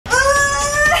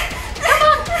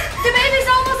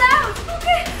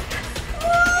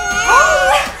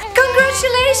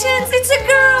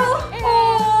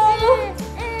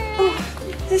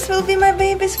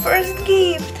his first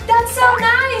gift. That's so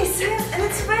nice. Yes, and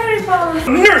it's very fun.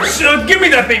 Nurse, give me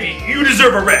that baby. You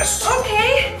deserve a rest.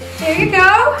 Okay, here you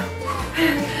go.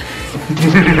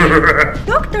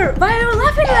 Doctor, why are you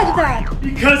laughing like that?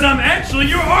 Because I'm actually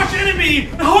your arch enemy.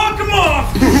 Hawk him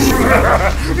off.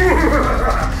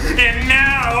 And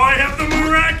now I have the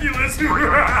miraculous.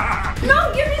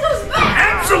 No, give me those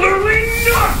back. Absolutely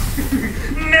not.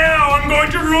 Now I'm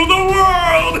going to rule the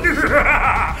world.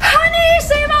 Honey,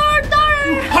 save our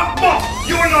daughter. Moth,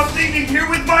 you're not leaving here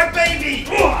with my baby.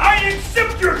 Oh, I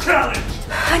accept your challenge.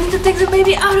 I need to take the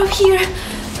baby out of here.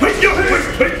 Hey,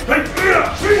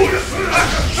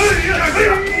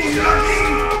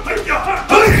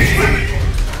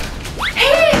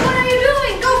 what are you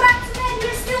doing? Go back to bed.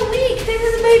 You're still weak. Take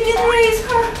this baby and raise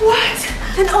her. What?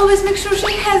 And always make sure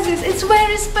she has this. It's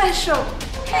very special.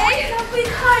 Okay, don't be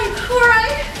kind. All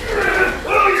right.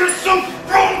 Oh, you're so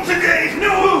strong today.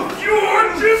 No,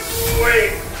 you're just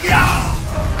weak. Yeah.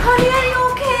 Honey, are you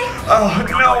okay? Oh,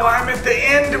 no, I'm at the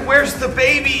end. Where's the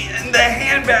baby and the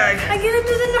handbag? I give it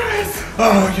to the nurse.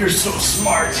 Oh, you're so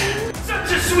smart.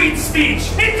 Such a sweet speech.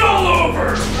 It's all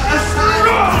over.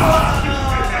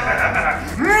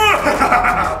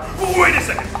 Wait a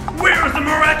second. Where is the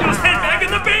miraculous handbag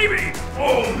and the baby?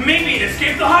 Oh, maybe it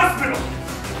escaped the hospital.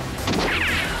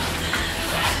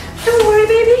 Don't worry,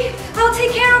 baby. I'll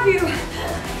take care of you.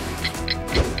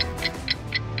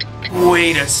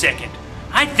 Wait a second.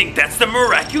 I think that's the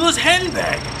miraculous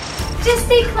handbag. Just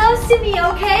stay close to me,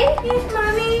 okay? Yes,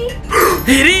 Mommy.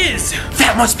 It is!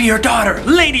 That must be your daughter,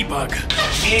 Ladybug.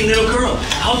 Hey, little girl,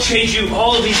 I'll trade you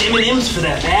all of these M&Ms for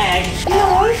that bag.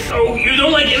 No. Oh, you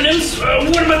don't like M&Ms?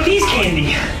 What about these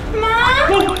candy? Mom,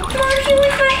 Marky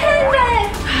with my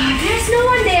handbag. There's no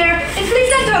one there. And please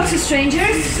don't talk to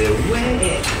strangers. The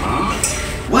way, huh?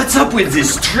 What's up with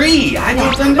this tree? I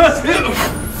don't understand.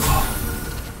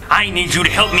 I need you to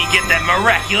help me get that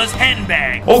miraculous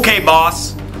handbag. Okay,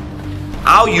 boss.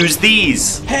 I'll use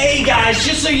these. Hey guys,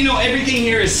 just so you know, everything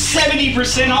here is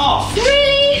 70% off.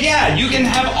 Really? Yeah, you can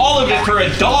have all of it for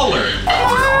 $1.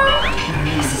 Mom,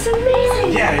 this is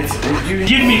amazing. Yeah,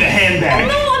 Give me the handbag.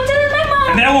 No, I'm telling my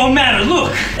mom. That won't matter,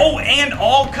 look. Oh, and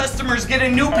all customers get a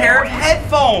new pair of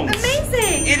headphones.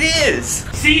 Amazing. It is.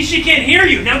 See, she can't hear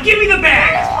you. Now give me the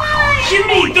bag. Why? Give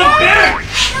me the bag.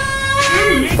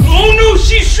 Oh no,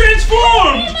 she's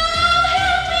transformed.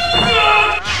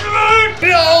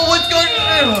 No, what's going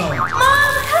on?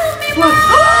 Mom, help me, Mom.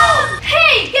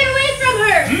 Hey, get away from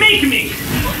her. Make me.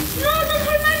 No, don't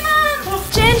hurt my mom.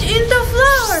 Change into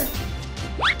flour.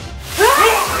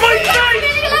 My knife.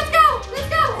 Let's go. Let's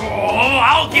go. Oh,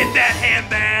 I'll get that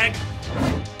handbag.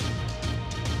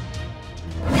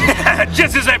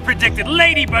 Just as I predicted,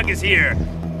 Ladybug is here.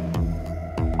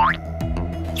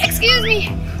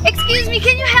 Excuse me,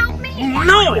 can you help me?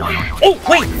 No. Oh,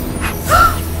 wait.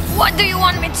 What do you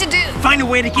want me to do? Find a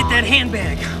way to get that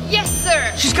handbag. Yes,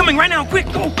 sir. She's coming right now. Quick,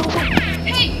 go, go, go.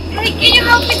 Hey, can you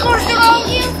help me close the road?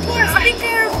 Yes, of course. Be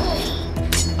careful.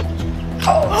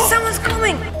 Oh, someone's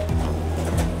coming.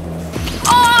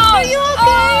 Oh, are you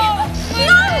okay?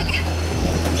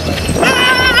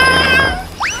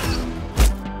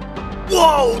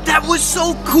 Whoa, that was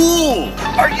so cool.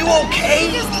 Are you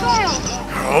okay?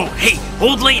 Oh, hey,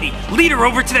 old lady, lead her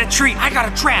over to that tree. I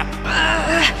got a trap.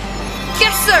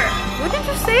 Yes, sir. What did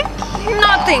you say?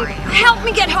 Nothing. Help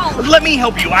me get home. Let me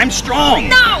help you. I'm strong.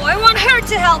 No, I want her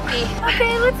to help me.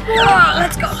 Okay, let's go.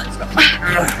 Let's go.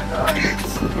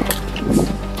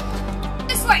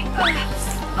 This way.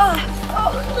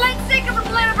 Let's take a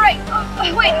little break.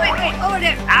 Wait. Over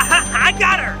there. I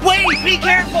got her. Wait, be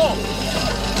careful.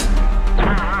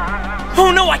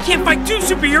 Oh no, I can't fight two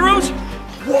superheroes.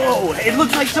 Whoa, it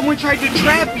looks like someone tried to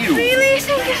trap you. Really?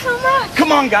 Thank you so much.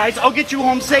 Come on, guys. I'll get you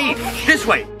home safe. This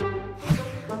way.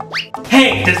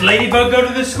 Hey, does Ladybug go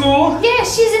to the school? Yeah,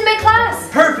 she's in my class.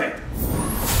 Perfect.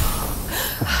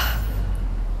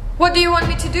 What do you want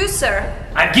me to do, sir?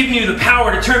 I've given you the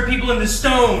power to turn people into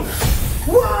stone.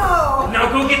 Whoa.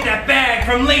 Now go get that bag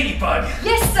from Ladybug.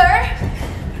 Yes, sir.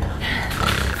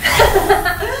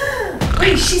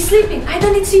 Wait, she's sleeping. I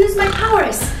don't need to use my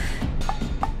powers.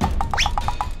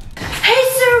 Hey,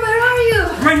 sir, where are you?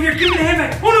 Right here, give me the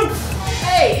handbag. Oh no!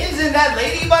 Hey, isn't that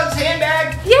Ladybug's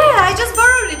handbag? Yeah, I just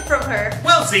borrowed it from her.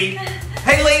 We'll see.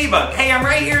 Hey, Ladybug. Hey, I'm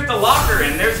right here at the locker,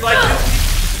 and there's like... Noir,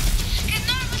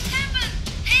 what happened?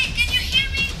 Hey, can you hear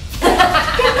me?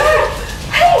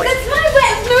 Hey, that's my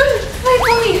bag. Wait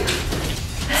for me.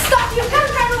 Stop, you can't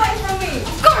run away from me.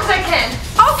 Of course I can.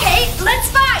 Okay, let's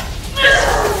fight.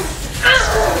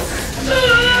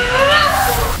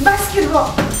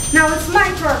 Basketball. Now it's my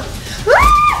turn.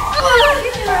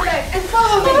 Give me my bag and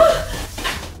follow me.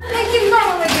 I keep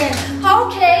following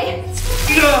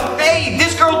Hey,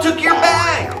 this girl took your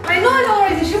bag. I know it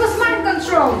already. She was mind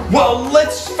controlled. Well,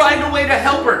 let's find a way to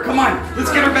help her. Come on,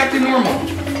 let's get her back to normal.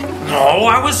 Oh,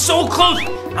 I was so close.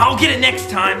 I'll get it next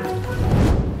time.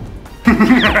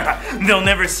 They'll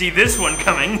never see this one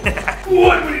coming.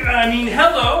 What? I mean,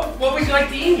 hello. What would you like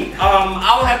to eat?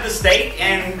 I'll have the steak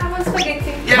and... I want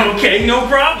spaghetti. Yeah. Okay, no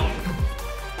problem.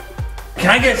 Can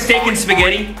I get a steak and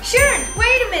spaghetti? Sure,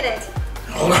 wait a minute.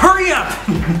 Oh, hurry up.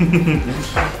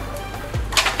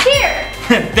 Here.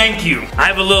 Thank you. I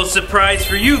have a little surprise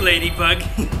for you, Ladybug.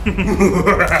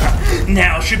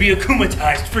 Now she'll be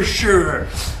akumatized for sure.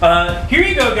 Here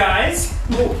you go, guys.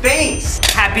 Oh, thanks.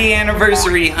 Happy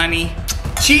anniversary, honey.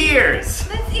 Cheers.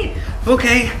 Let's eat.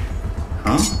 Okay.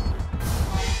 Huh?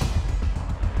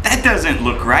 That doesn't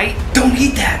look right. Don't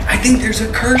eat that. I think there's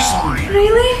a curse on it.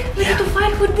 Really? We have to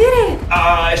find who did it.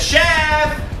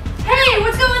 Chef! Hey,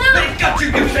 what's going on? They got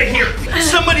your goose right here.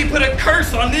 Somebody put a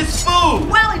curse on this food.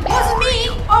 Well, it wasn't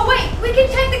me. Oh, wait, we can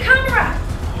check the camera.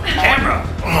 Camera.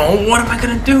 Oh, what am I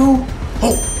gonna do?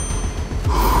 Oh.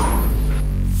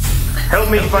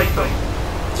 Help me fight them.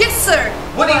 Yes, sir.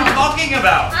 What are you talking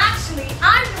about? Actually,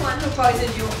 I'm the one who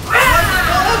poisoned you.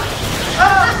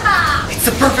 It's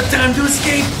the perfect time to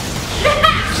escape.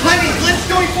 Honey, let's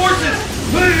join forces.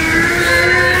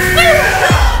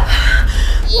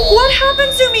 What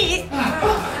happened to me?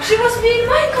 She was being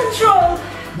mind controlled.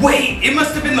 Wait, it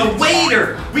must have been the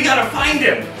waiter. We gotta find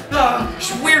him.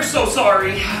 We're so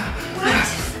sorry.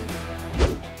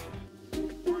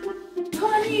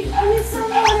 Honey, I need some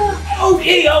water.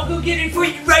 Okay, I'll go get it for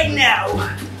you right now.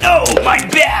 Oh, my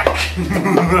back.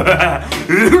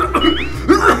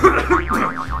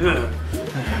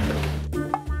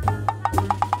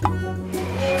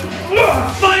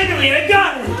 Finally, I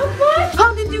got it. What?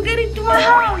 How did you get into my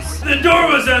house? The door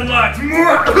was unlocked. I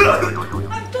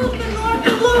told the Lord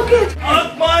to lock it.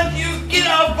 Moth, you get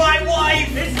off my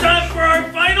wife. It's time for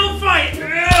our final fight.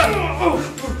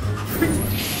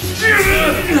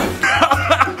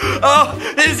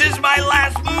 Oh, this is my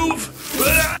last move.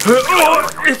 Oh,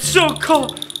 it's so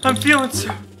cold. I'm feeling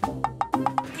so...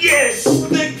 Yes,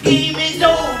 the game is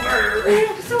over.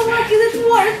 I'm so lucky this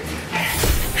worked.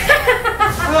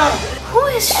 Who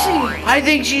is she? I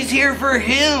think she's here for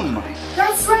him.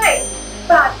 That's right.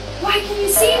 But why can you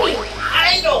see me?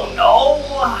 I don't know.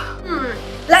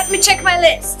 Let me check my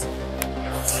list.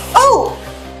 Oh!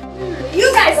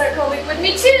 You guys are coming with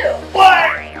me too.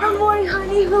 What? Don't worry,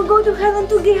 honey. We'll go to heaven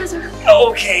together.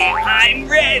 Okay, I'm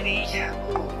ready.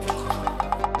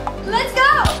 Let's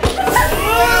go.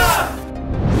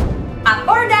 Up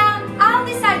or down, I'll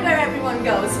decide where everyone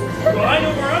goes. Well, I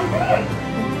know where I'm going.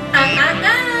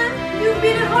 You've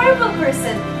been a horrible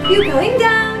person. You're going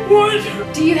down. What?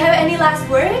 Do you have any last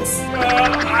words?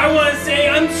 I want to say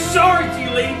I'm sorry to you,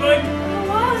 Ladybug. Oh,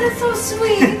 wow, that's so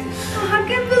sweet. Oh, I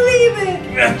can't believe it.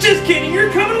 Just kidding,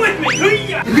 you're coming with me.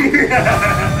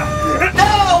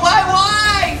 No, my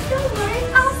wife. Don't worry,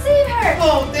 I'll save her.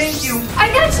 Oh, thank you. I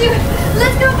got you.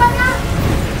 Let's go back up.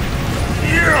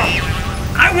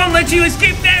 I won't let you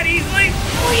escape that easily.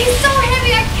 Oh, he's so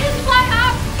heavy, I can't fly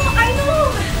up. Oh, I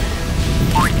know.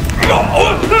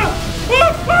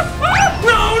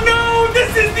 No,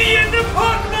 this is the end of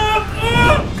Hawk Moth.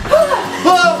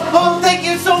 Oh, thank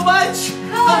you so much.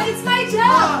 Oh, it's my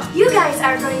job. You guys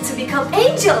are going to become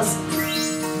angels.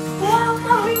 Wow,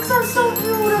 my wings are so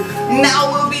beautiful.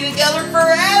 Now we'll be together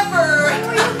forever.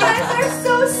 Oh, you guys are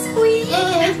so sweet.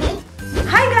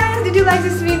 Hi guys, did you like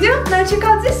this video? Now check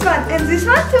out this one and this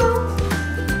one too.